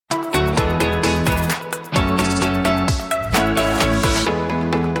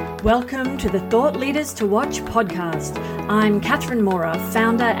Welcome to the Thought Leaders to Watch podcast. I'm Catherine Mora,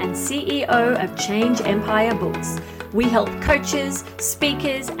 founder and CEO of Change Empire Books. We help coaches,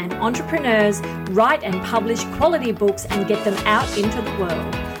 speakers, and entrepreneurs write and publish quality books and get them out into the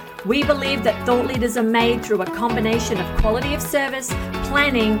world. We believe that thought leaders are made through a combination of quality of service,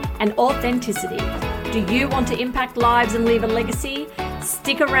 planning, and authenticity. Do you want to impact lives and leave a legacy?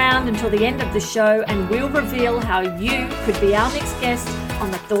 Stick around until the end of the show and we'll reveal how you could be our next guest on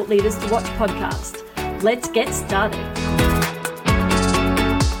the Thought Leaders to Watch podcast. Let's get started.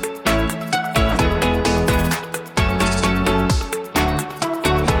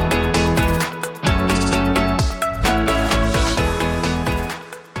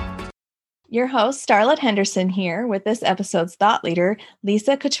 Your host, Starlet Henderson, here with this episode's thought leader,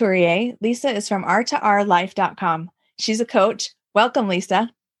 Lisa Couturier. Lisa is from r2rlife.com. She's a coach. Welcome,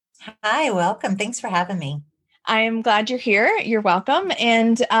 Lisa. Hi, welcome. Thanks for having me. I am glad you're here. You're welcome.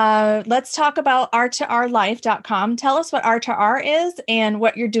 And let's talk about r2rlife.com. Tell us what R2R is and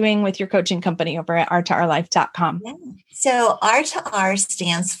what you're doing with your coaching company over at r2rlife.com. Yeah. So R2R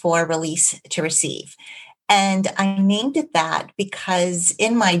stands for Release to Receive. And I named it that because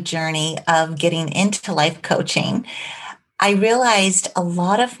in my journey of getting into life coaching, I realized a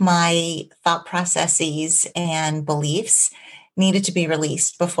lot of my thought processes and beliefs needed to be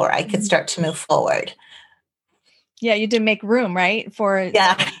released before I could start to move forward. Yeah, you did make room, right, for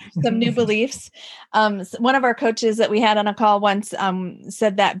some new beliefs. One of our coaches that we had on a call once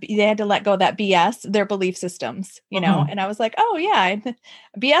said that they had to let go of that BS, their belief systems, you know, and I was like, oh, yeah,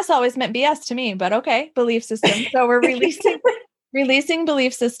 BS always meant BS to me, but okay, belief systems. So we're releasing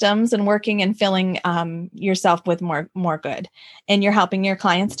belief systems and working and filling yourself with more good. And you're helping your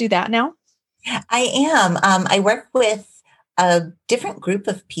clients do that now? I am. I work with a different group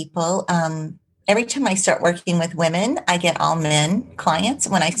of people. Every time I start working with women, I get all men clients.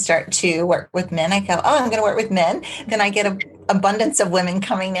 When I start to work with men, I go, oh, I'm going to work with men. Then I get an abundance of women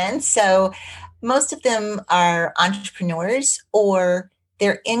coming in. So most of them are entrepreneurs or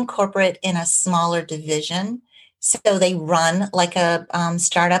they're in corporate in a smaller division. So they run like a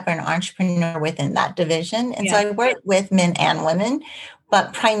startup or an entrepreneur within that division. And so I work with men and women,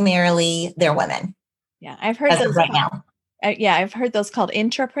 but primarily they're women. Yeah, I've heard those right now. I've heard those called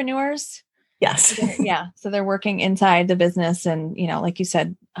intrapreneurs. Yes. So they're working inside the business and, you know, like you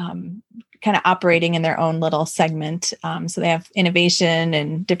said, kind of operating in their own little segment. So they have innovation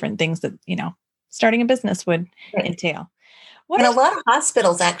and different things that, you know, starting a business would entail. And a lot of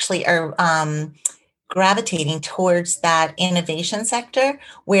hospitals actually are gravitating towards that innovation sector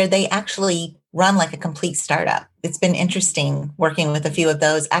where they actually run like a complete startup. It's been interesting working with a few of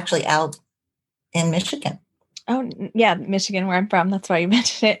those actually out in Michigan. Oh, yeah. Michigan, where I'm from. That's why you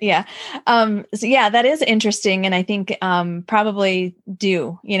mentioned it. Yeah. So yeah, that is interesting. And I think probably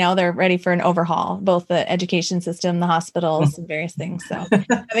they're ready for an overhaul, both the education system, the hospitals, and various things. So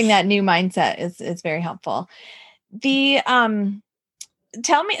having that new mindset is very helpful. Tell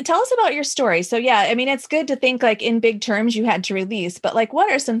us about your story. So yeah, I mean, it's good to think like in big terms you had to release, but like, what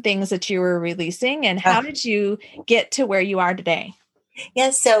are some things that you were releasing and how did you get to where you are today? Yeah,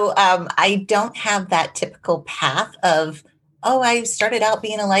 so I don't have that typical path of, I started out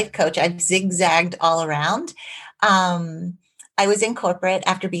being a life coach. I've zigzagged all around. I was in corporate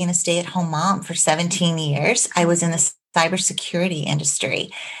after being a stay-at-home mom for 17 years. I was in the cybersecurity industry.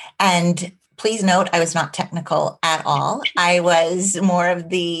 And please note, I was not technical at all. I was more of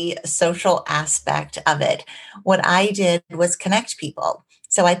the social aspect of it. What I did was connect people.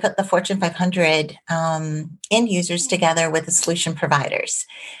 So I put the Fortune 500 end users together with the solution providers.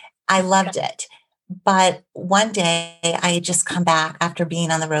 I loved it. But one day I had just come back after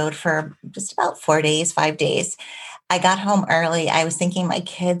being on the road for just about 5 days. I got home early. I was thinking my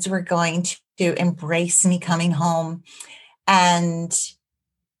kids were going to embrace me coming home. And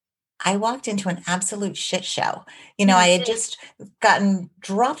I walked into an absolute shit show. You know, I had just gotten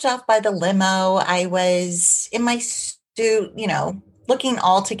dropped off by the limo. I was in my suit, looking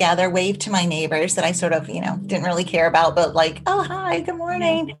all together, waved to my neighbors that I sort of, didn't really care about, but like, oh, hi, good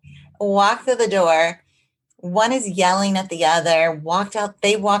morning. Walk through the door. One is yelling at the other,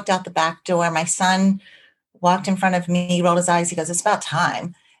 they walked out the back door. My son walked in front of me, rolled his eyes. He goes, it's about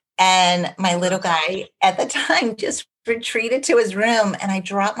time. And my little guy at the time just retreated to his room and I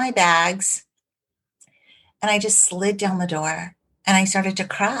dropped my bags and I just slid down the door and I started to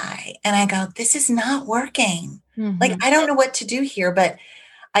cry and I go, this is not working. Like, I don't know what to do here, but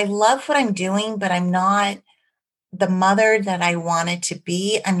I love what I'm doing, but I'm not the mother that I wanted to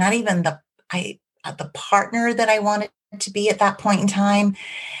be. I'm not even the partner that I wanted to be at that point in time.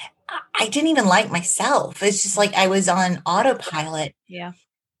 I didn't even like myself. It's just like I was on autopilot. Yeah.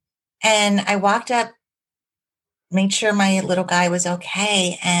 And I walked up, made sure my little guy was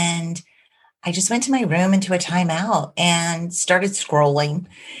okay. And I just went to my room into a timeout and started scrolling.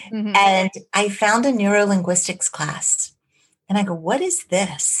 Mm-hmm. And I found a neurolinguistics class. And I go, what is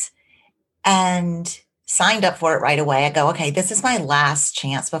this? And signed up for it right away. I go, okay, this is my last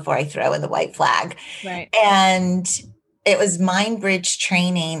chance before I throw in the white flag. Right. And it was Mind Bridge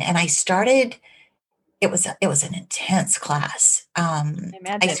training. And I started, it was an intense class. I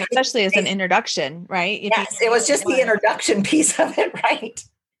imagine, especially as an introduction, right? Yes, it was just the introduction piece of it, right?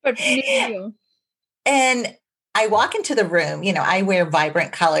 But you. And I walk into the room, I wear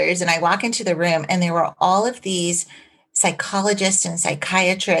vibrant colors, and I walk into the room, and there were all of these psychologists and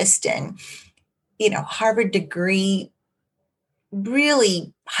psychiatrists and, Harvard degree,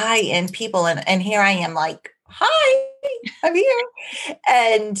 really high end people. And here I am like, hi, I'm here.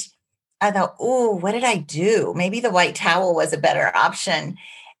 And I thought, oh, what did I do? Maybe the white towel was a better option.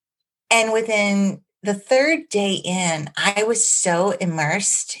 And within the third day in, I was so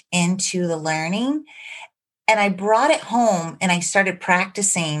immersed into the learning, and I brought it home and I started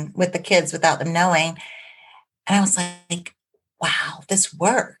practicing with the kids without them knowing. And I was like, wow, this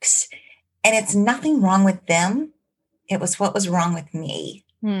works. And it's nothing wrong with them. It was what was wrong with me.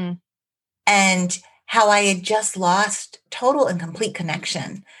 And how I had just lost total and complete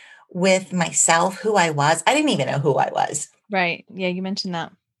connection with myself, who I was. I didn't even know who I was. Right. Yeah, you mentioned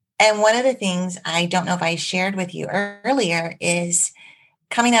that. And one of the things, I don't know if I shared with you earlier, is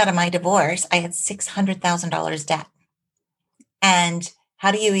coming out of my divorce, I had $600,000 debt. And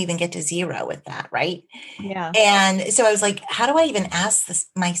how do you even get to zero with that, right? Yeah. And so I was like, how do I even ask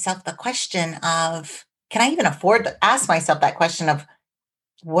myself the question of, can I even afford to ask myself that question of,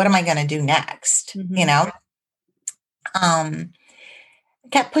 what am I going to do next?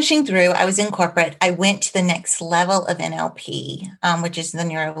 Kept pushing through. I was in corporate. I went to the next level of NLP, which is the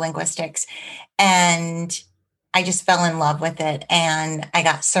neurolinguistics. And I just fell in love with it. And I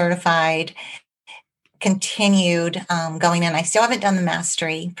got certified, continued going in. I still haven't done the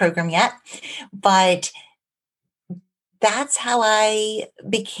mastery program yet, but that's how I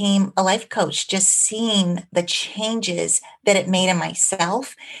became a life coach, just seeing the changes that it made in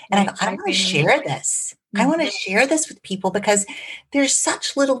myself. And I want to share this. I want to share this with people because there's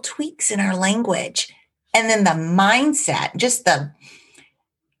such little tweaks in our language. And then the mindset, just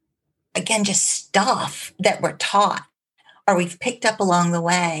stuff that we're taught or we've picked up along the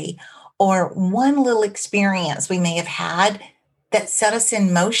way, or one little experience we may have had that set us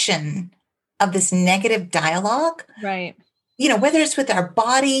in motion of this negative dialogue. Right. Whether it's with our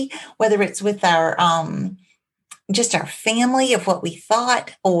body, whether it's with our, just our family of what we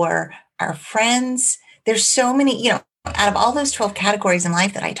thought, or our friends. There's so many, out of all those 12 categories in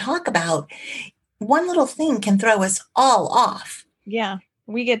life that I talk about, one little thing can throw us all off. Yeah.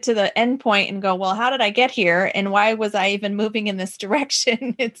 We get to the end point and go, well, how did I get here? And why was I even moving in this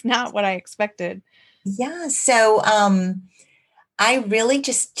direction? It's not what I expected. Yeah. So I really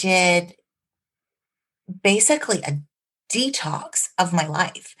just did basically a detox of my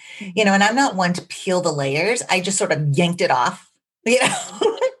life, and I'm not one to peel the layers. I just sort of yanked it off,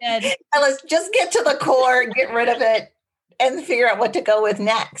 and let's just get to the core, get rid of it, and figure out what to go with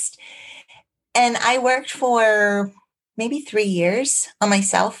next. And I worked for maybe 3 years on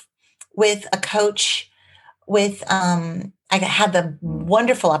myself with a coach I had the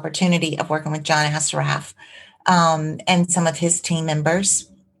wonderful opportunity of working with John Assaraf and some of his team members,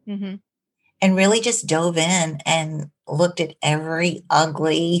 and really just dove in and looked at every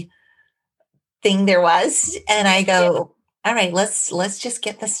ugly thing there was. And I go, all right, let's just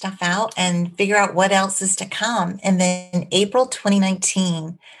get this stuff out and figure out what else is to come. And then April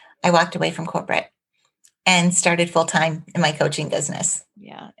 2019, I walked away from corporate and started full-time in my coaching business.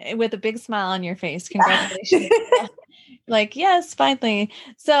 Yeah. With a big smile on your face. Congratulations. Like, yes, finally.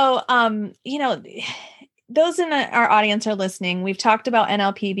 So, those in our audience are listening. We've talked about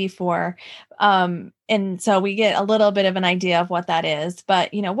NLP before. And so we get a little bit of an idea of what that is, but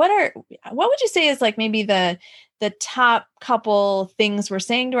what would you say is like maybe the top couple things we're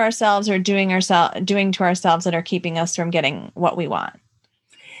saying to ourselves or doing to ourselves that are keeping us from getting what we want?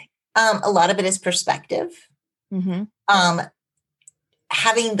 A lot of it is perspective. Having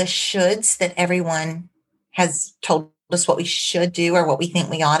the shoulds that everyone has told us what we should do or what we think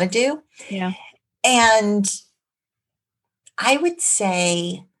we ought to do. Yeah. And I would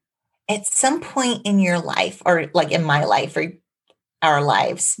say at some point in your life, or like in my life or our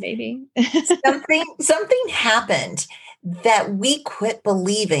lives, maybe something happened that we quit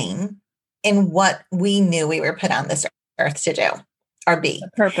believing in what we knew we were put on this earth to do or be.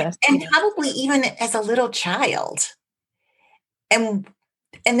 The purpose. And probably even as a little child. And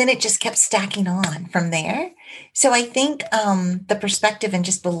and then it just kept stacking on from there. So I think the perspective and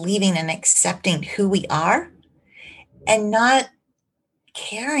just believing and accepting who we are and not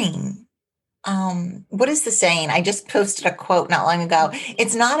caring. What is the saying? I just posted a quote not long ago.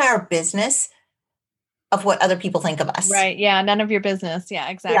 It's not our business of what other people think of us. Right. Yeah. None of your business. Yeah,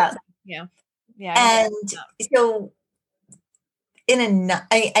 exactly. Yeah. And so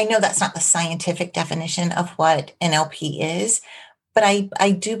I know that's not the scientific definition of what NLP is, but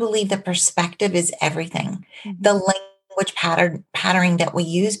I do believe that perspective is everything. Mm-hmm. The language patterning that we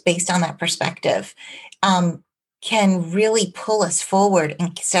use based on that perspective can really pull us forward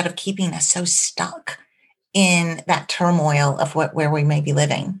instead of keeping us so stuck in that turmoil of where we may be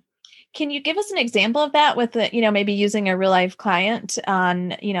living. Can you give us an example of that with maybe using a real life client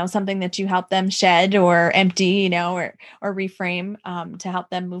on, something that you help them shed or empty, or reframe to help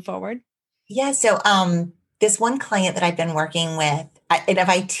them move forward? Yeah. So this one client that I've been working with, and if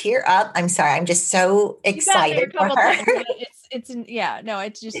I tear up, I'm sorry, I'm just so excited for her.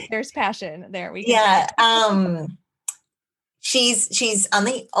 It's just, there's passion there. She's on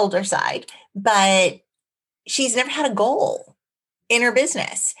the older side, but she's never had a goal in her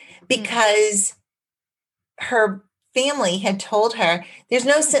business because her family had told her there's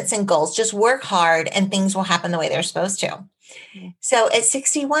no sense in goals, just work hard and things will happen the way they're supposed to. So at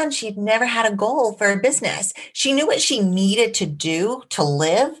 61, she'd never had a goal for a business. She knew what she needed to do to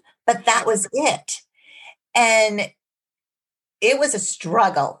live, but that was it. And it was a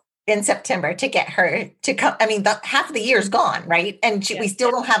struggle in September to get her to come. I mean, half of the year is gone, right? And we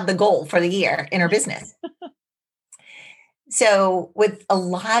still don't have the goal for the year in her business. So with a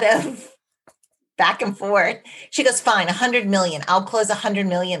lot of back and forth, she goes, fine, 100 million. I'll close 100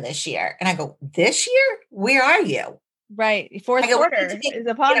 million this year. And I go, this year? Where are you? Right. Fourth quarter is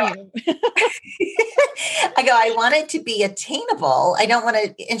upon you. I go, I want it to be attainable. I don't want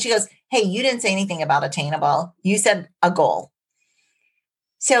to. And she goes, hey, you didn't say anything about attainable. You said a goal.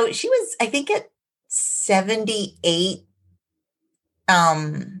 So she was, I think, at 78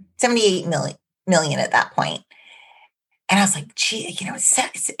 million at that point. And I was like, gee,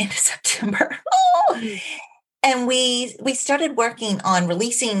 it's into September. Oh. And we started working on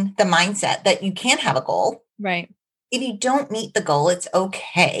releasing the mindset that you can have a goal. Right. If you don't meet the goal, it's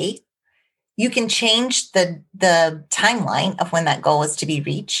okay. You can change the timeline of when that goal is to be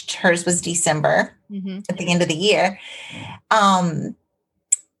reached. Hers was December at the end of the year. And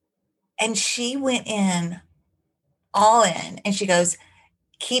she went all in, and she goes,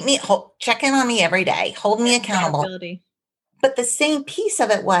 check in on me every day, hold me accountable. But the same piece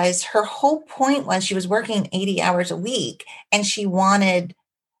of it was her whole point was she was working 80 hours a week, and she wanted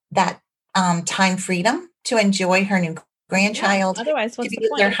that time freedom to enjoy her new grandchild, otherwise, what's to be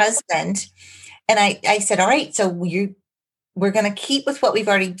with their husband. And I said, all right, so we're going to keep with what we've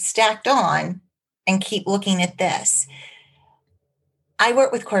already stacked on and keep looking at this. I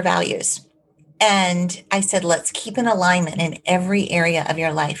work with core values. And I said, let's keep an alignment in every area of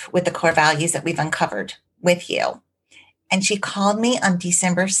your life with the core values that we've uncovered with you. And she called me on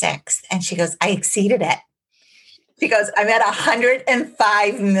December 6th and she goes, I exceeded it. She goes, I'm at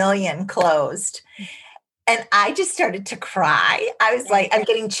 105 million closed. And I just started to cry. I was like, I'm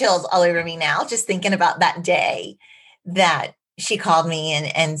getting chills all over me now, just thinking about that day that she called me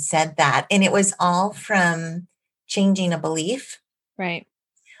and said that. And it was all from changing a belief. Right.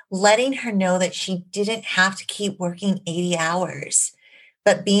 Letting her know that she didn't have to keep working 80 hours,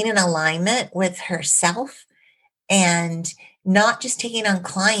 but being in alignment with herself and not just taking on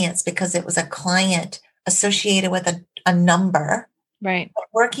clients because it was a client associated with a number, right? But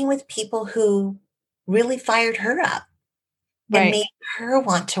working with people who really fired her up and made her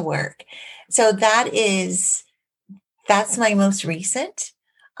want to work. So that's my most recent.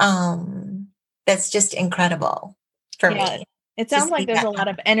 That's just incredible for me. It sounds like there's a lot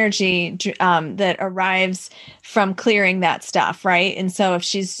of energy that arrives from clearing that stuff, right? And so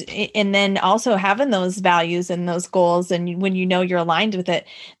and then also having those values and those goals, and when you're aligned with it,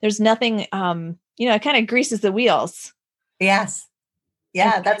 there's nothing, it kind of greases the wheels. Yes.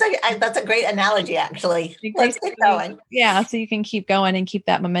 Yeah, that's a great analogy, actually. Let's keep going. Yeah, so you can keep going and keep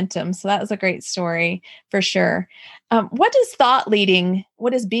that momentum. So that was a great story for sure. What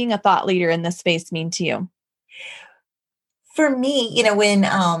does being a thought leader in this space mean to you? For me, when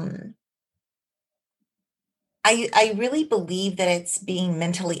I really believe that it's being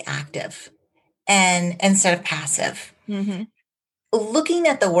mentally active and instead of passive, looking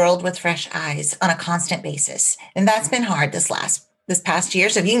at the world with fresh eyes on a constant basis. And that's been hard this past year.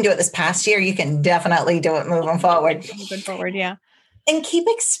 So if you can do it this past year, you can definitely do it moving forward. Moving forward, yeah. And keep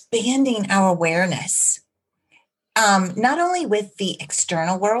expanding our awareness. not only with the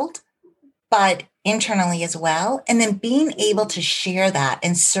external world, but internally as well. And then being able to share that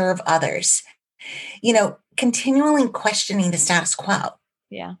and serve others, continually questioning the status quo.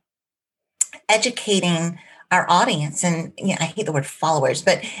 Yeah. Educating our audience, and I hate the word followers,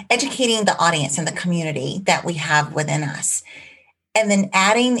 but educating the audience and the community that we have within us. And then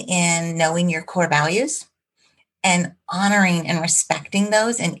adding in knowing your core values and honoring and respecting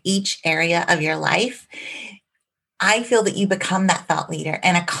those in each area of your life. I feel that you become that thought leader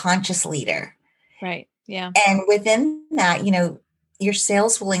and a conscious leader. Right. Yeah. And within that, your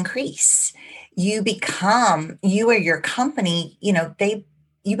sales will increase. You or your company, you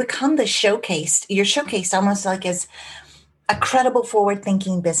become you're showcased almost like as a credible,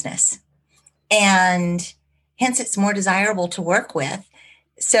 forward-thinking business. And hence it's more desirable to work with.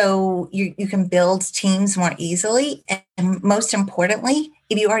 So you can build teams more easily. And most importantly,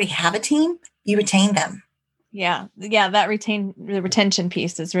 if you already have a team, you retain them. Yeah. Yeah. The retention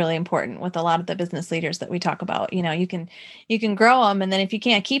piece is really important with a lot of the business leaders that we talk about. You can grow them. And then if you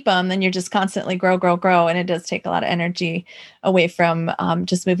can't keep them, then you're just constantly grow. And it does take a lot of energy away from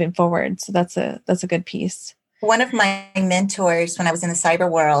just moving forward. So that's a good piece. One of my mentors when I was in the cyber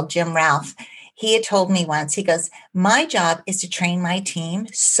world, Jim Ralph, he had told me once, he goes, my job is to train my team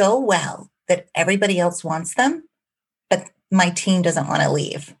so well that everybody else wants them, but my team doesn't want to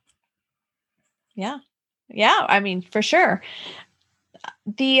leave. Yeah. Yeah. I mean, for sure.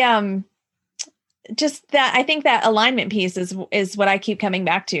 The, just that, I think that alignment piece is what I keep coming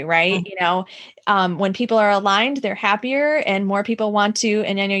back to, right? Mm-hmm. When people are aligned, they're happier and more people want to,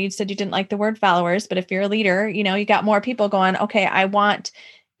 and I know you said you didn't like the word followers, but if you're a leader, you got more people going, okay, I want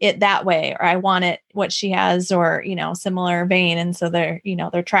it that way, or I want it what she has, or, similar vein. And so they're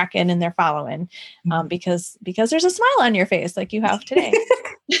tracking and they're following, because there's a smile on your face like you have today.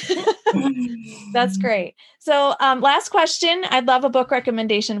 That's great. So last question. I'd love a book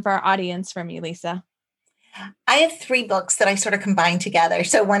recommendation for our audience from you, Lisa. I have 3 books that I sort of combine together.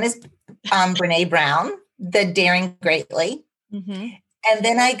 So one is Brene Brown, The Daring Greatly. Mm-hmm. And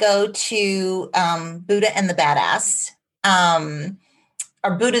then I go to Buddha and the Badass,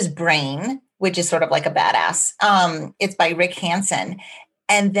 or Buddha's Brain, which is sort of like a badass. It's by Rick Hansen.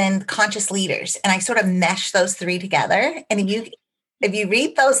 And then Conscious Leaders. And I sort of mesh those 3 together. And if you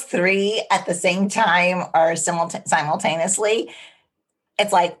read those 3 at the same time or simultaneously,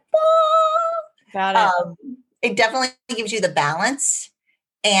 it's like, got it. It definitely gives you the balance.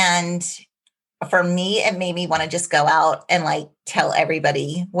 And for me, it made me want to just go out and tell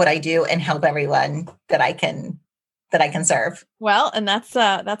everybody what I do and help everyone that I can serve. Well, and that's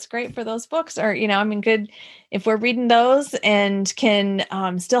great for those books, or, good if we're reading those and can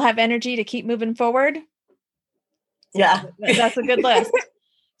still have energy to keep moving forward. Yeah. That's a good list.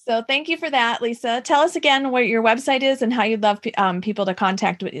 So thank you for that, Lisa. Tell us again what your website is and how you'd love people to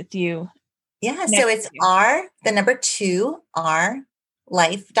contact with you. Yeah. So it's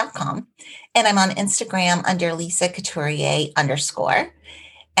r2life.com. And I'm on Instagram under Lisa Couturier _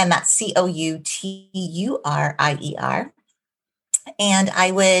 and that's COUTURIER. And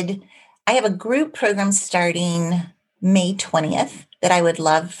I have a group program starting May 20th that I would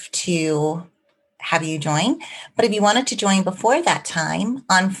love to have you join. But if you wanted to join before that time,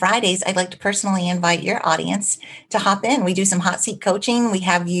 on Fridays, I'd like to personally invite your audience to hop in. We do some hot seat coaching. We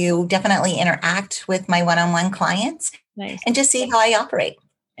have you definitely interact with my one-on-one clients. Nice. And just see how I operate.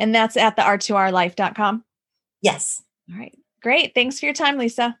 And that's at the r2rlife.com. Yes. All right. Great. Thanks for your time,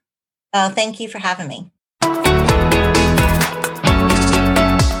 Lisa. Thank you for having me.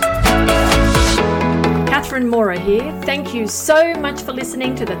 Catherine Mora here. Thank you so much for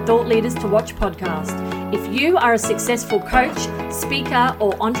listening to the Thought Leaders to Watch podcast. If you are a successful coach, speaker,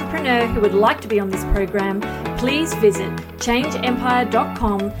 or entrepreneur who would like to be on this program, please visit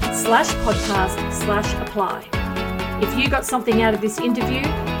changeempire.com/podcast/apply. If you got something out of this interview,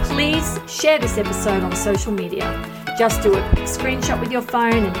 please share this episode on social media. Just do a quick screenshot with your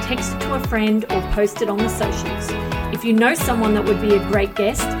phone and text it to a friend or post it on the socials. If you know someone that would be a great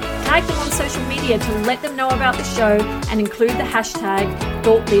guest, tag them on social media to let them know about the show and include the hashtag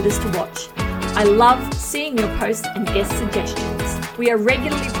 #ThoughtLeadersToWatch. I love seeing your posts and guest suggestions. We are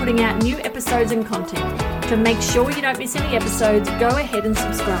regularly putting out new episodes and content. To make sure you don't miss any episodes, go ahead and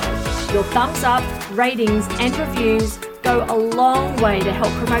subscribe. Your thumbs up, ratings, and reviews go a long way to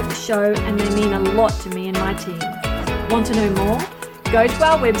help promote the show, and they mean a lot to me and my team. Want to know more? Go to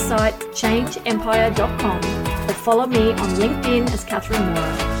our website, changeempire.com, or follow me on LinkedIn as Catherine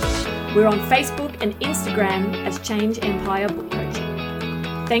Mora. We're on Facebook and Instagram as Change Empire Book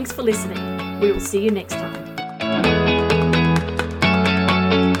Coaching. Thanks for listening. We will see you next time.